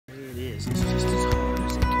It is. It's just as hard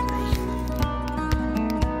as it can be.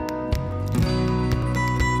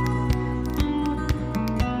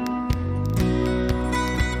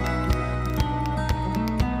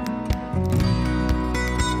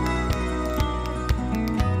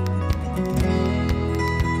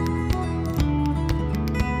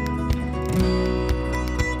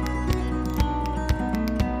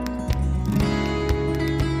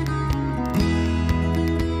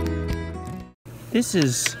 This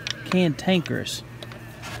is Cantankerous.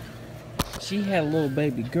 She had a little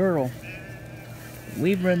baby girl.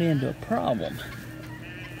 We've run into a problem.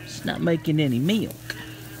 She's not making any milk.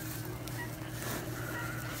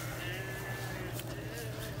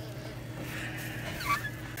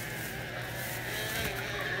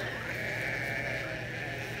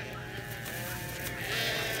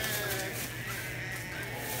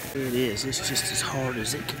 It is. It's just as hard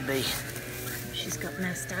as it can be. She's got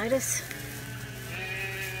mastitis.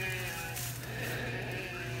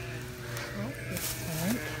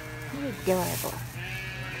 Adorable.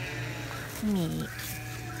 Neat.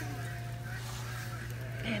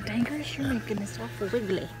 Cantankerous, you're making this awful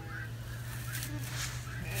wiggly.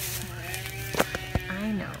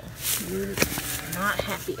 I know. You're not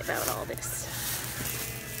happy about all this.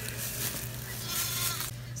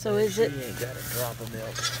 So is it... She ain't got a drop of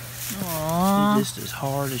milk. Aww. It's just as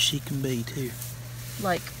hard as she can be, too.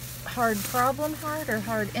 Like hard problem hard or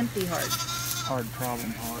hard empty hard? Hard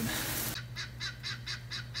problem hard.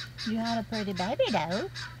 You had a pretty baby though.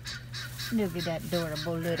 Look at that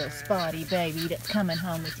adorable little spotty baby that's coming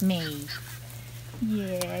home with me.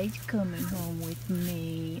 Yeah, he's coming home with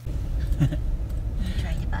me. You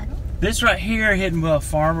try the bottle? This right here, HyddenWell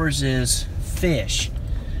Farmers, is Fish.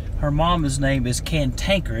 Her mama's name is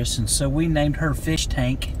Cantankerous, and so we named her Fish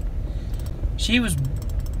Tank. She was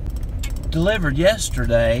delivered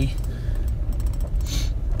yesterday,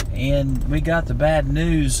 and we got the bad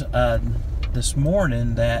news this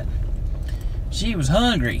morning that she was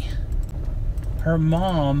hungry. Her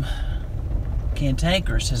mom,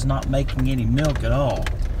 Cantankerous, is not making any milk at all.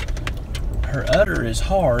 Her udder is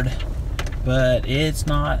hard, but it's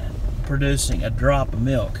not producing a drop of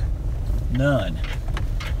milk. None.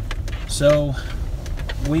 So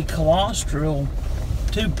we colostral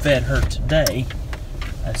tube fed her today.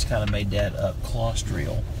 I just kind of made that up,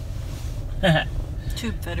 colostral.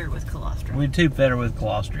 Tube fed her with colostrum. We tube fed her with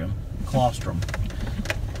colostrum. Colostrum.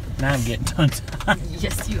 Now I'm getting tongue-tied.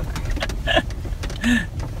 Yes, you are.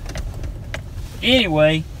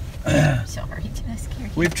 Anyway, Sorry, did I scare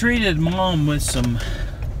you? we've treated Mom with some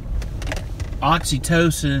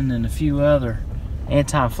oxytocin and a few other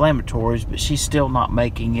anti-inflammatories, but she's still not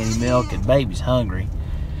making any milk, and baby's hungry.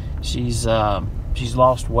 She's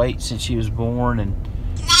lost weight since she was born and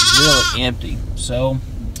she's really empty. So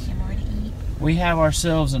we have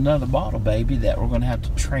ourselves another bottle baby that we're going to have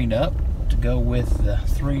to train up to go with the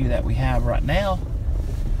 3 that we have right now.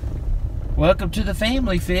 Welcome to the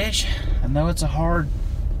family, Fish. I know it's a hard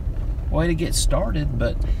way to get started,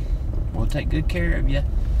 but we'll take good care of you.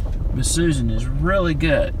 Miss Susan is really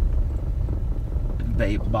good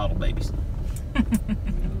at bottle babies.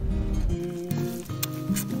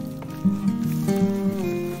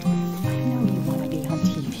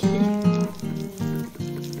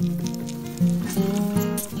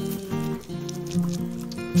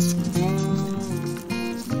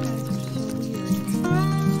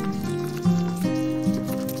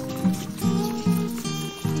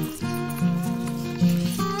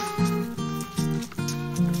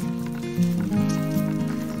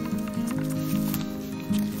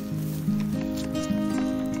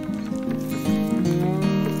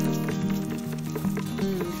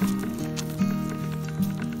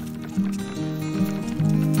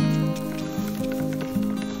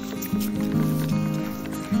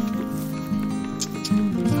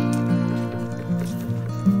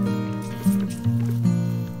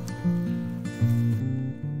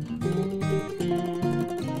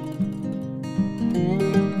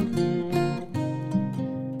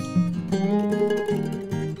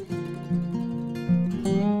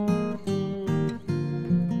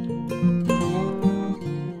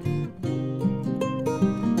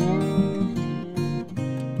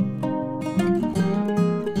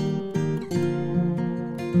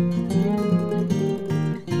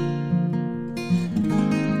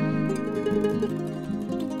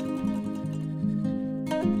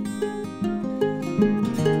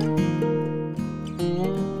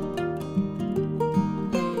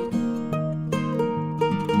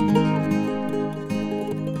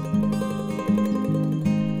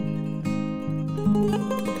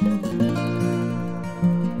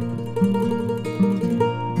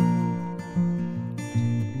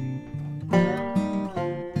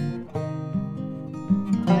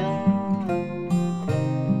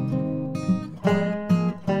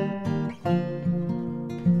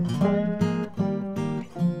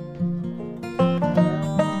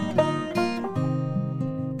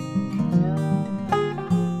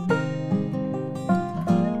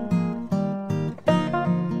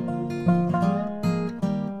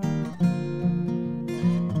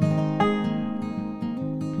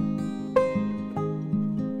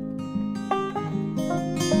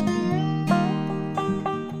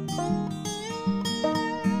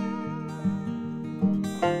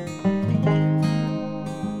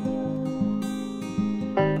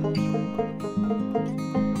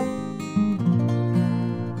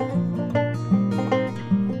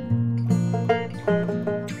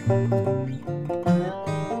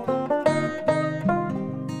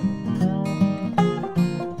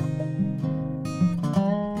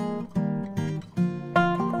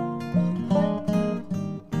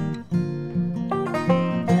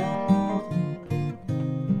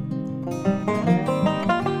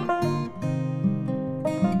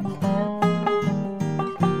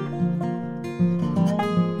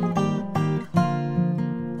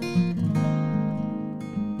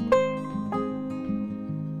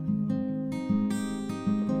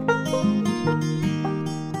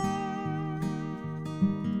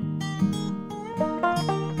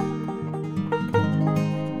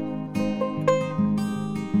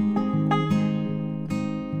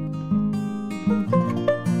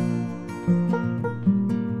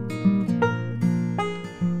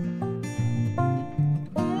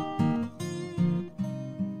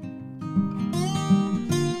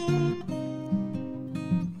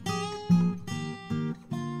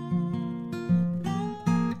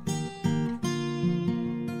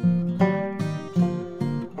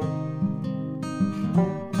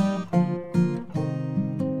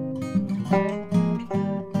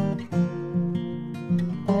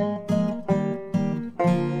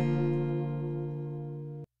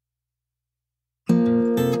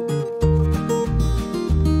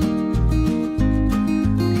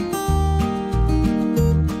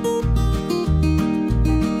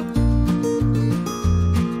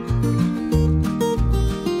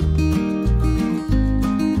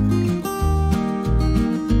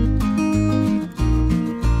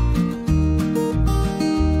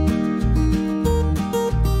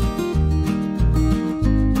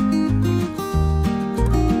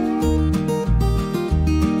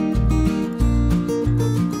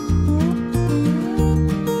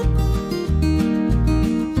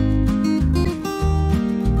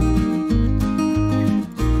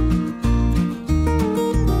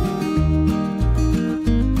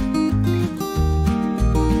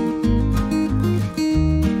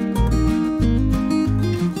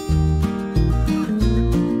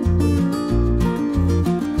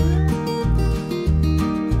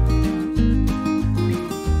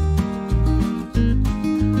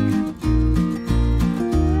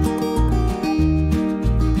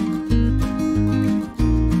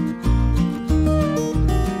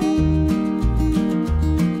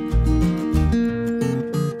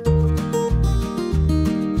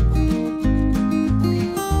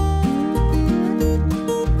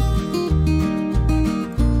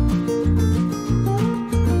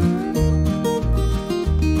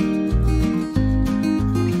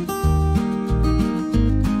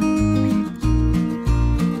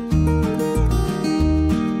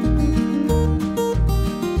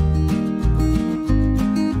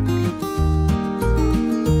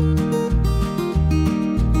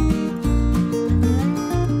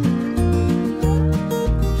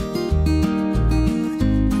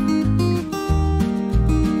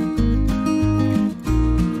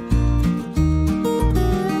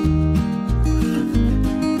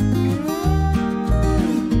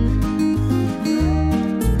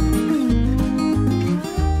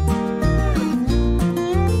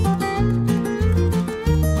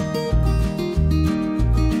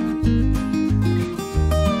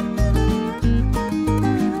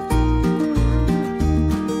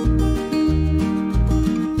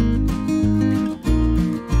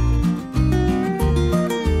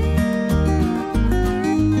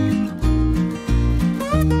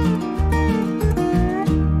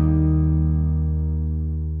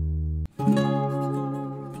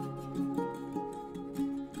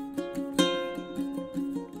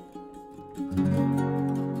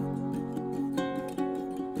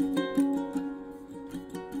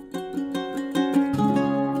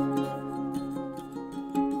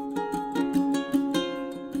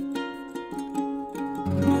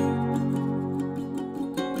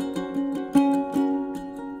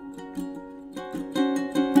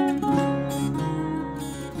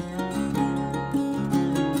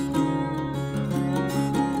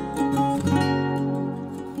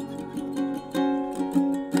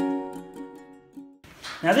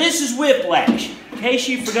 Now this is Whiplash. In case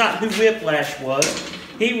you forgot who Whiplash was,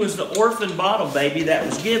 he was the orphan bottle baby that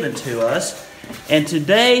was given to us. And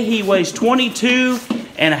today he weighs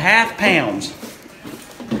 22.5 pounds.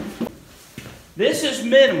 This is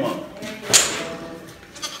Minimum.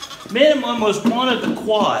 Minimum was one of the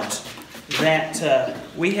quads that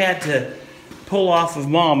we had to pull off of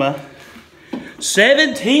Mama.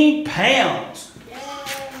 17 pounds.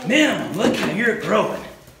 Minimum, look how you're growing.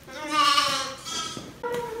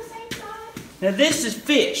 Now this is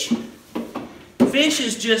Fish. Fish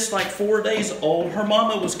is just like 4 days old. Her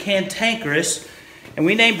mama was cantankerous, and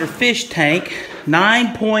we named her Fish Tank.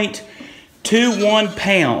 9.21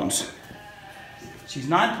 pounds. She's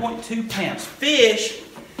 9.2 pounds. Fish,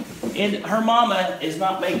 and her mama is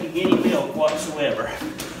not making any milk whatsoever.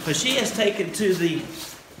 But she has taken to the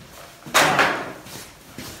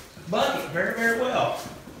bucket very, very well.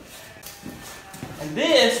 And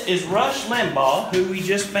this is Rush Limbaugh, who we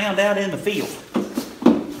just found out in the field.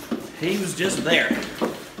 He was just there.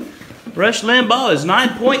 Rush Limbaugh is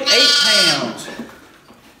 9.8 pounds.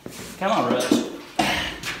 Come on, Rush.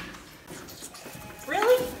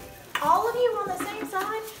 Really? All of you on the same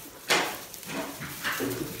side?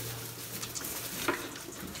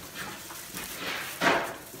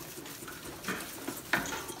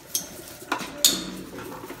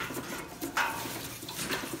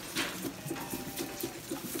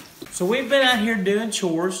 So we've been out here doing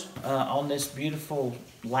chores on this beautiful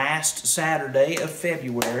last Saturday of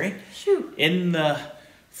February. Shoot. In the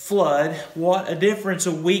flood. What a difference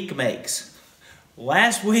a week makes.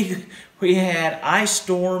 Last week we had ice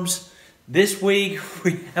storms. This week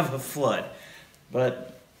we have a flood.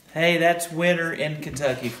 But hey, that's winter in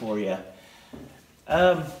Kentucky for you.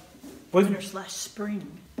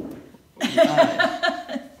 Winter/spring.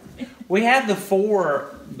 We have the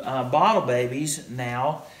 4 bottle babies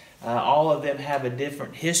now. All of them have a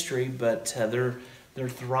different history, but they're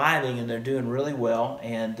thriving and they're doing really well,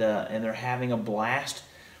 and they're having a blast.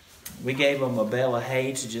 We gave them a bale of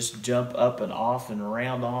hay to just jump up and off and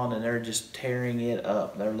around on, and they're just tearing it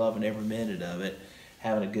up. They're loving every minute of it,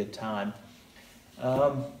 having a good time.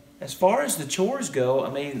 As far as the chores go,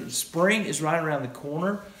 I mean, spring is right around the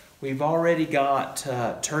corner. We've already got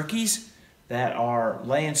turkeys that are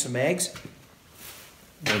laying some eggs.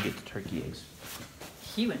 Go get the turkey eggs.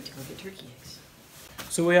 He went to go get turkey eggs.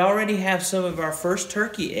 So we already have some of our first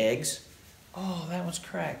turkey eggs. Oh, that one's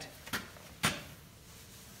cracked.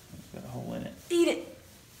 Got a hole in it. Eat it.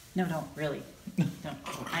 No, don't, really. Don't.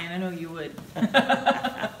 I know you would.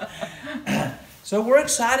 So we're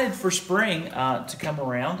excited for spring to come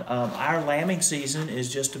around. Our lambing season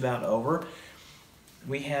is just about over.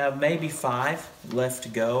 We have maybe 5 left to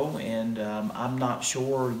go, and I'm not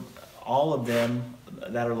sure all of them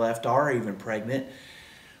that are left are even pregnant.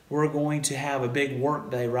 We're going to have a big work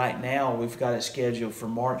day right now. We've got it scheduled for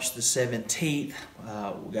March the 17th.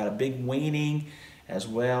 We've got a big weaning, as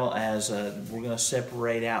well as we're going to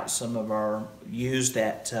separate out some of our ewes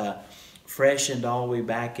that freshened all the way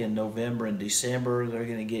back in November and December. They're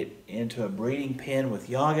going to get into a breeding pen with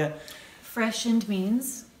Yaga. Freshened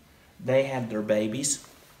means? They had their babies.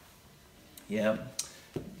 Yeah.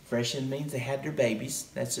 Freshened means they had their babies.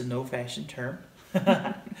 That's an old-fashioned term.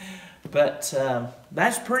 But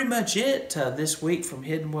that's pretty much it this week from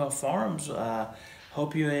HyddenWell Farms.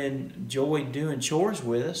 Hope you enjoyed doing chores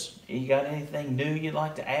with us. You got anything new you'd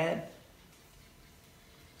like to add?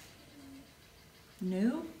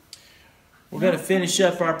 New? We're going to finish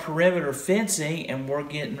up our perimeter fencing, and we're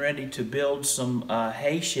getting ready to build some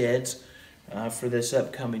hay sheds for this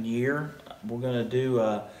upcoming year. We're going to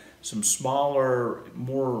do some smaller,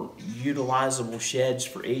 more utilizable sheds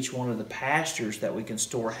for each one of the pastures that we can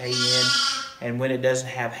store hay in. And when it doesn't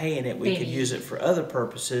have hay in it, we could use it for other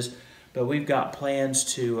purposes. But we've got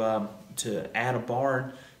plans to add a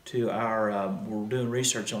barn to our, we're doing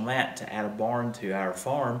research on that, to add a barn to our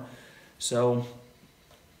farm. So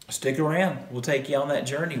stick around. We'll take you on that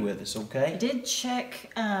journey with us, okay? I did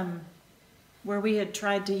check where we had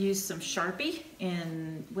tried to use some Sharpie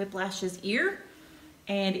in Whiplash's ear,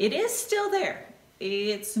 and it is still there.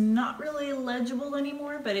 It's not really legible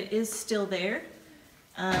anymore, but it is still there.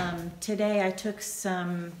 Today I took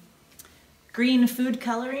some green food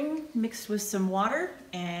coloring mixed with some water,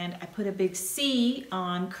 and I put a big C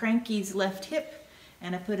on Cranky's left hip,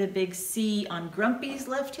 and I put a big C on Grumpy's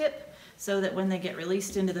left hip, so that when they get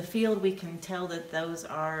released into the field, we can tell that those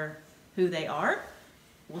are who they are.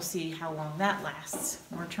 We'll see how long that lasts.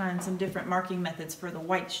 We're trying some different marking methods for the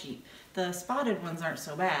white sheep. The spotted ones aren't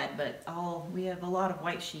so bad, but we have a lot of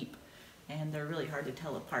white sheep, and they're really hard to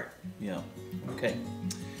tell apart. Yeah, okay.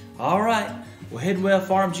 All right. Well, HyddenWell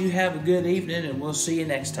Farms, you have a good evening, and we'll see you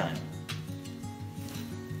next time.